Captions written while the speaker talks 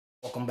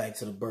Welcome back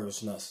to the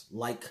Bird's Nest.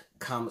 Like,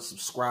 comment,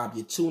 subscribe.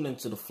 You tune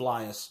into the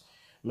Flyers,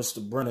 Mr.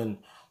 Brennan,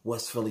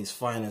 West Philly's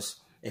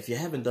finest. If you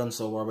haven't done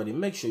so already,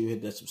 make sure you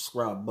hit that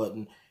subscribe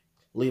button.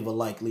 Leave a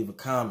like, leave a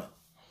comment.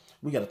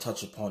 We got to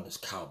touch upon this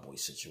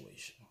Cowboys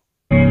situation.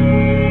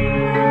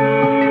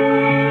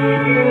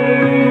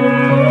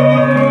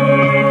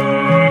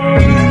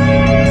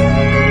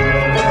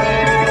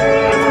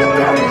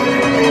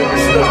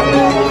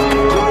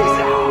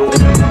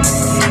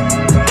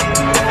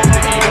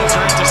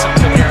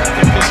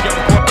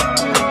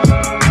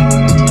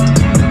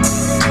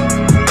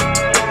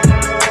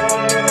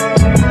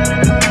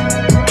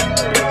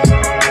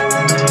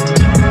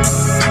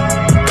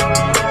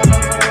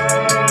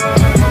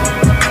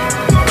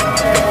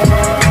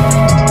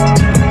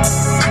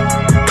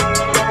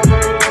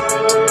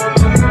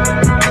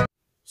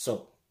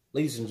 So,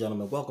 ladies and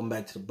gentlemen, welcome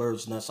back to the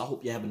Bird's Nest. I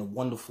hope you're having a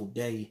wonderful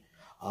day.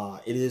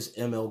 It is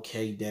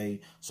MLK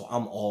Day, so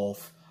I'm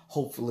off.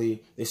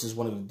 Hopefully, this is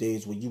one of the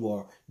days where you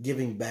are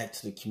giving back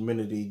to the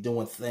community,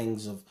 doing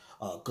things of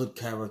good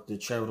character,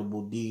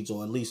 charitable deeds,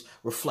 or at least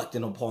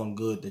reflecting upon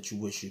good that you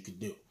wish you could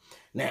do.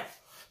 Now,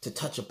 to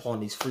touch upon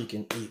these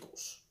freaking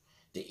Eagles.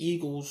 The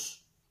Eagles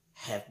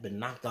have been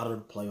knocked out of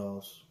the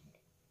playoffs.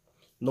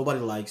 Nobody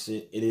likes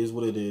it. It is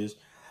what it is.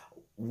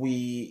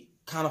 We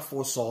kind of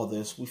foresaw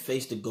this. We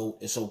faced the GOAT.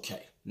 It's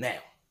okay. Now,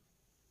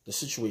 the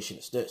situation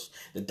is this.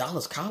 The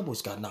Dallas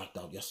Cowboys got knocked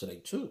out yesterday,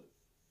 too.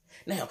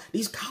 Now,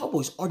 these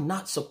Cowboys are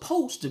not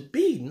supposed to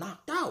be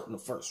knocked out in the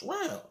first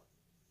round.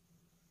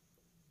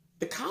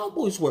 The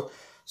Cowboys were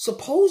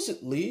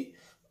supposedly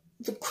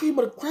the cream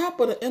of the crop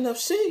of the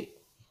NFC.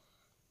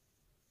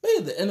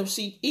 They're the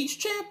NFC East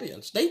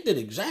champions. They did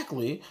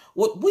exactly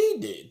what we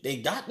did. They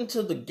got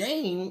into the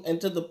game,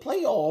 into the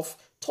playoff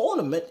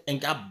tournament,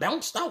 and got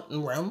bounced out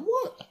in round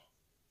one.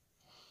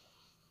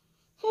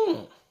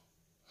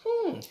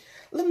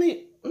 Let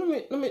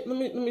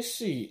me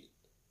see.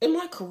 Am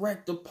I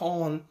correct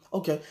upon?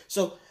 Okay,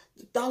 so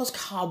the Dallas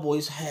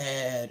Cowboys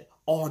had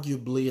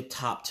arguably a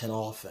top 10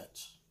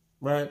 offense,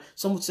 right?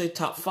 Some would say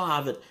top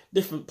 5 at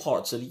different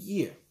parts of the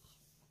year.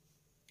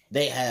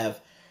 They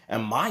have,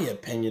 in my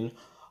opinion,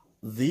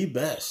 the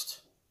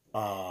best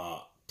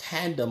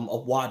tandem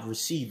of wide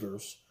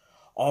receivers,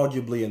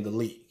 arguably in the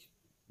league.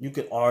 You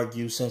could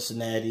argue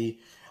Cincinnati.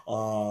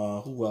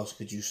 Who else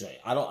could you say?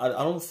 I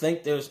don't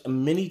think there's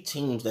many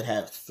teams that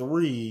have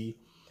 3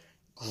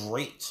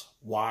 great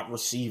wide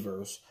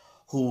receivers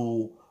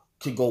who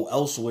could go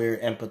elsewhere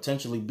and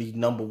potentially be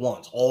number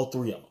ones. All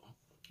 3 of them.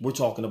 We're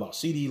talking about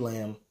CeeDee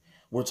Lamb.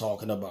 We're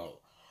talking about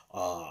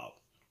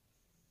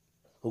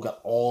who got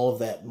all of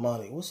that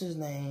money. What's his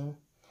name?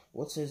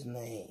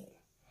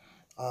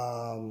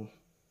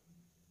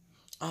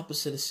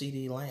 Opposite of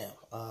CeeDee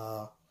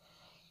Lamb.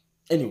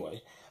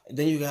 Anyway,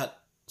 then you got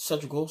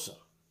Cedric Wilson.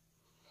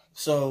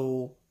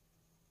 So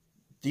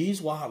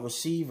these wide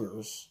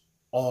receivers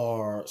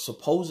are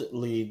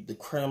supposedly the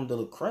creme de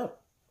la creme.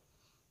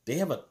 They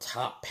have a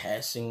top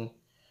passing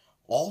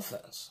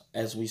offense,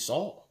 as we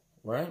saw,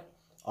 right?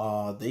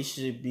 They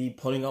should be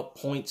putting up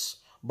points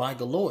by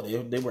galore.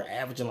 They were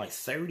averaging like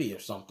 30 or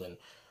something.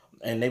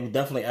 And they were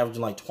definitely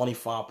averaging like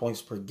 25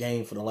 points per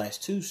game for the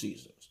last 2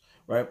 seasons,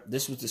 right?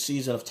 This was the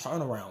season of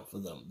turnaround for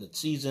them. The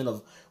season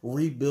of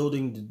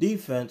rebuilding the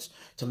defense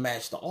to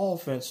match the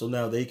offense so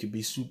now they could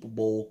be Super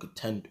Bowl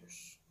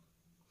contenders.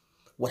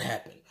 What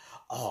happened?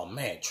 Oh,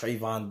 man,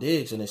 Trayvon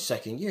Diggs in his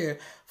second year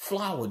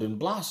flowered and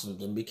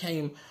blossomed and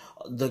became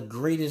the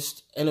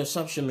greatest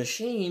interception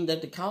machine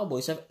that the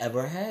Cowboys have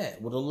ever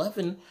had with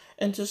 11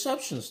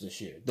 interceptions this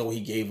year. Though he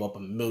gave up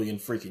 1 million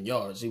freaking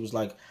yards. He was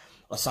like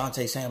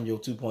Asante Samuel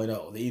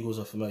 2.0. The Eagles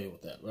are familiar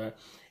with that, right?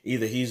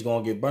 Either he's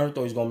going to get burnt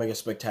or he's going to make a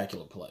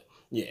spectacular play.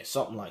 Yeah,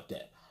 something like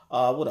that.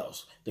 What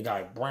else? The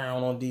guy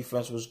Brown on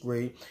defense was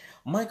great.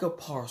 Micah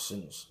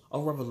Parsons, a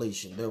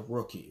revelation. They're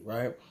rookie,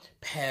 right?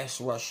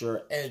 Pass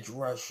rusher, edge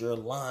rusher,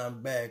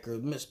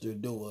 linebacker, Mr.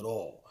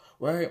 Do-It-All,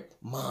 right?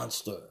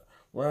 Monster,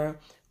 right?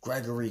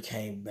 Gregory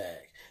came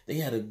back. They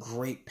had a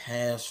great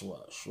pass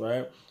rush,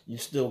 right? You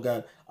still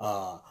got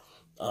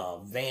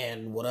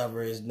Van,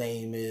 whatever his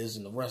name is,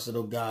 and the rest of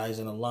the guys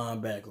in the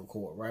linebacker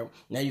corps, right?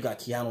 Now you got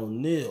Keanu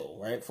Neal,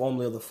 right?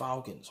 Formerly of the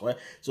Falcons, right?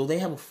 So they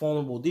have a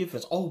formidable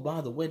defense. Oh,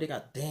 by the way, they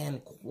got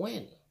Dan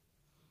Quinn,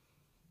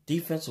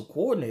 defensive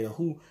coordinator,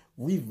 who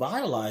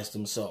revitalized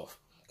himself.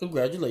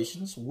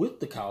 Congratulations with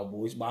the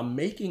Cowboys by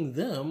making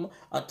them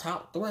a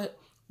top threat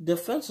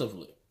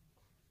defensively.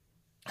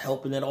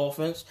 Helping that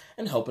offense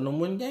and helping them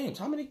win games.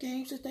 How many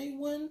games did they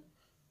win?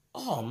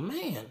 Oh,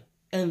 man.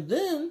 And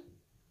then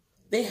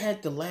they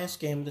had the last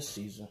game of the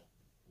season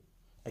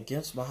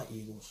against my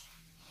Eagles.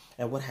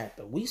 And what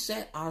happened? We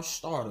sat our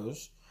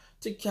starters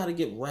to kind of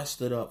get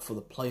rested up for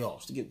the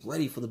playoffs, to get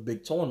ready for the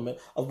big tournament,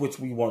 of which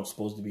we weren't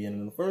supposed to be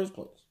in the first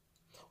place.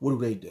 What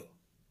do?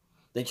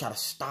 They try to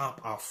stomp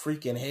our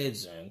freaking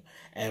heads in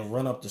and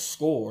run up the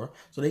score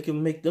so they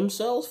can make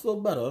themselves feel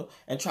better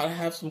and try to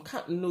have some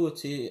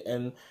continuity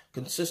and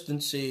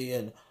consistency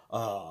and,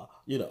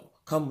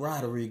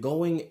 camaraderie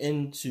going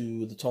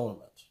into the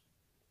tournament.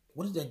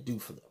 What did that do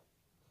for them?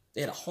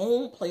 They had a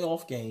home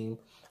playoff game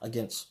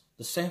against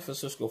the San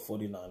Francisco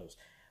 49ers,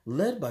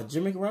 led by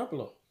Jimmy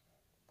Garoppolo.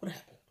 What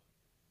happened?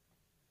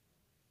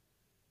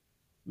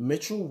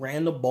 Mitchell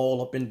ran the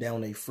ball up and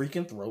down a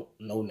freaking throat.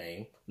 No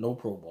name, no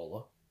Pro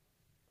Bowler.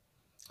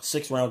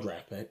 6th-round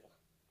draft pick.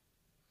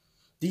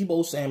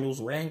 Deebo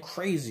Samuels ran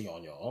crazy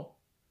on y'all.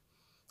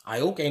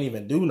 Ioke ain't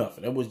even do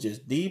nothing. It was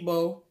just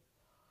Deebo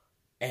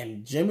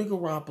and Jimmy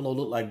Garoppolo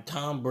looked like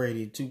Tom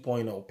Brady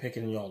 2.0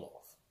 picking y'all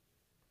off.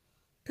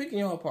 Picking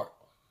y'all apart.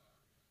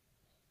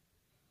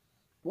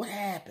 What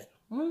happened?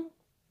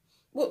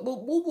 What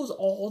was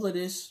all of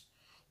this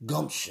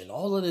gumption?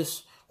 All of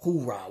this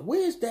hoorah?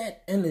 Where's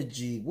that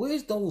energy?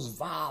 Where's those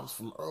vibes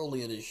from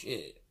earlier this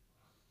year?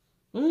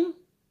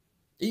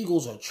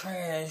 Eagles are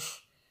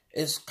trash.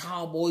 It's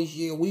Cowboys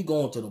year. We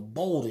going to the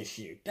bowl this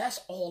year.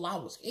 That's all I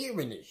was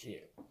hearing this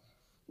year.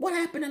 What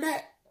happened to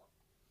that?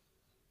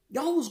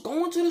 Y'all was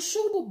going to the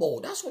Super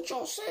Bowl. That's what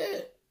y'all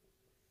said.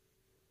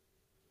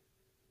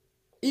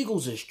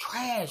 Eagles is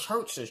trash.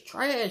 Hurts is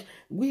trash.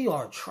 We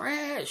are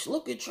trash.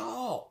 Look at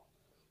y'all.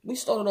 We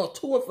started off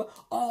 2-5.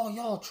 Oh,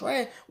 y'all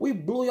trash. We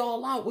blew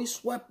y'all out. We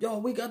swept y'all.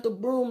 We got the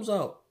brooms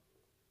out.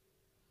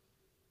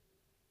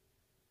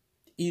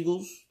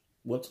 Eagles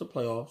went to the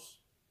playoffs.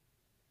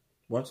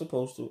 Weren't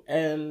supposed to.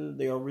 And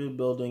they are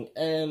rebuilding.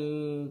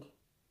 And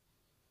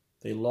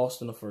they lost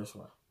in the first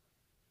round.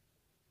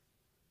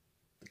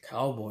 The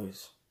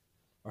Cowboys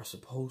are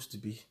supposed to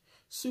be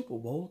Super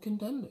Bowl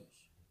contenders.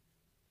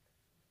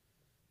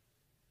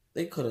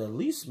 They could have at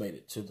least made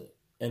it to the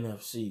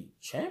NFC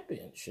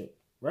Championship,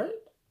 right?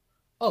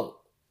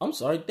 Oh, I'm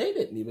sorry. They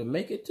didn't even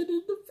make it to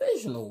the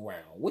divisional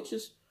round, which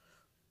is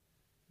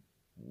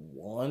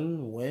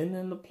one win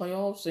in the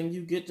playoffs and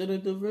you get to the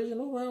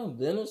divisional round.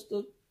 Then it's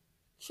the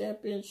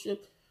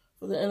championship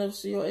for the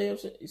NFC or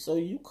AFC. So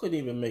you couldn't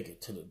even make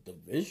it to the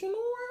divisional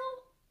round?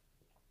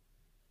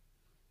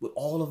 With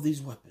all of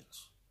these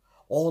weapons,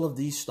 all of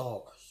these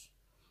stars,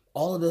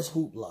 all of this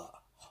hoopla,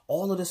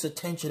 all of this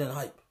attention and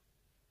hype.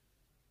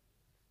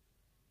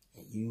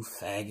 And you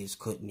faggots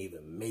couldn't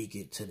even make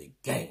it to the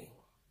game.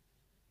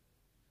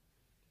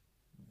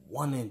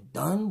 One and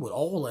done with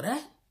all of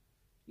that?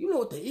 You know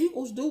what the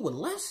Eagles do with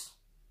less?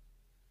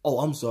 Oh,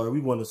 I'm sorry, we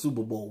won the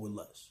Super Bowl with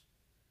less.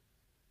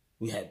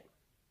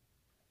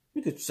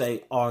 We could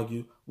say,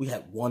 argue, we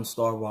had one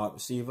star wide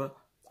receiver,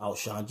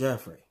 Alshon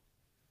Jeffrey.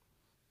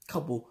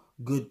 Couple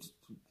good,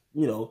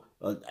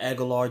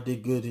 Aguilar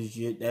did good this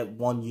year, that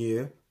 1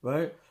 year,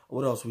 right?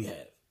 What else we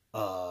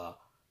have?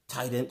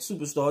 Tight end,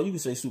 superstar, you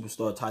could say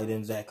superstar tight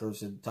end Zach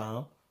Ertz at the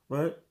time,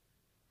 right?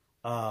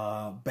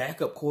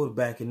 Backup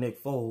quarterback in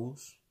Nick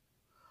Foles.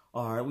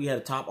 All right, we had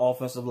a top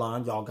offensive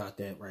line. Y'all got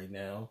that right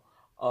now.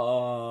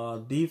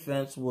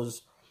 Defense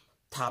was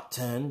top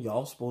 10.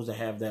 Y'all supposed to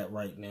have that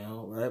right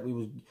now, right?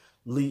 We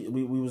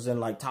was in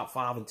like top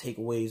 5 in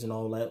takeaways and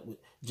all that with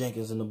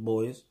Jenkins and the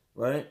boys,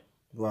 right?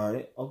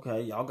 Right.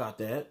 Okay, y'all got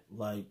that.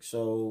 Like,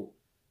 so,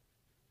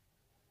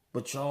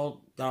 but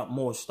y'all got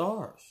more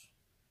stars,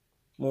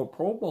 more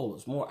Pro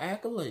Bowlers, more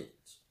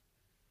accolades.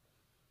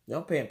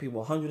 Y'all paying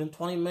people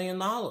 $120 million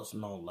and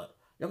all that.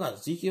 Y'all got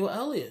Ezekiel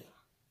Elliott,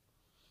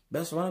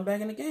 best running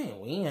back in the game.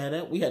 We ain't had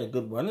that. We had a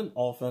good running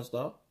offense,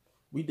 though.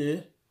 We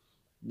did.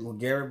 With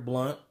Garrett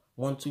Blunt,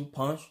 1-2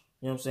 punch,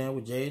 you know what I'm saying,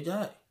 with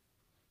J.J.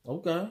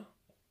 Okay.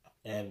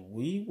 And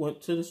we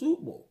went to the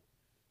Super Bowl.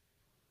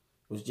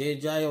 Was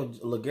J.J. or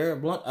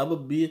LeGarrette Blunt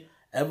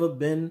ever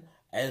been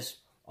as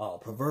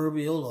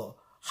proverbial or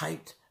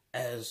hyped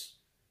as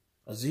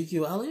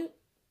Ezekiel Elliott?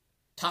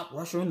 Top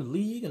rusher in the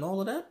league and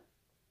all of that?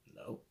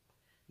 No.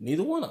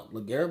 Neither one of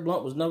them. LeGarrette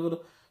Blunt was never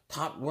the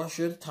top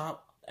rusher, the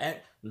top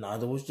act.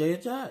 Neither was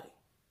J.J.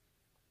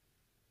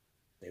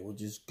 They were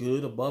just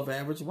good, above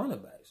average running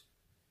backs.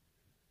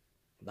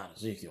 Not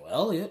Ezekiel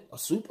Elliott, a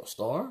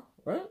superstar,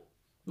 right?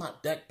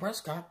 Not Dak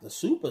Prescott, the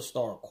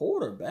superstar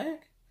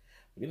quarterback.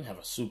 We didn't have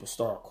a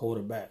superstar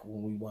quarterback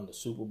when we won the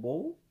Super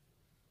Bowl.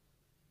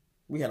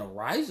 We had a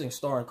rising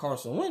star in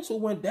Carson Wentz who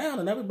went down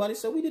and everybody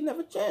said we didn't have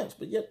a chance.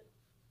 But yet,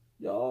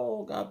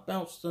 y'all got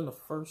bounced in the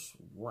first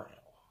round.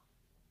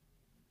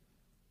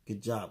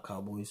 Good job,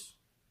 Cowboys.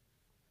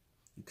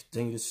 You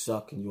continue to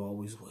suck and you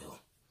always will.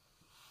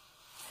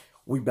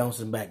 We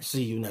bouncing back.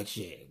 See you next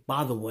year.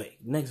 By the way,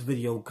 next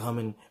video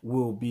coming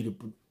will be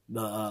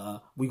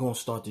we're going to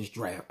start this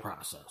draft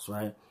process,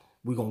 right?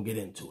 We're going to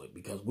get into it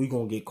because we're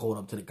going to get caught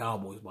up to the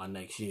Cowboys by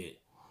next year.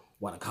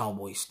 While the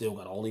Cowboys still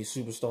got all these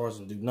superstars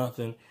and do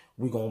nothing,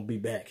 we're going to be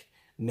back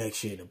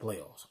next year in the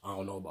playoffs. I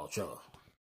don't know about y'all.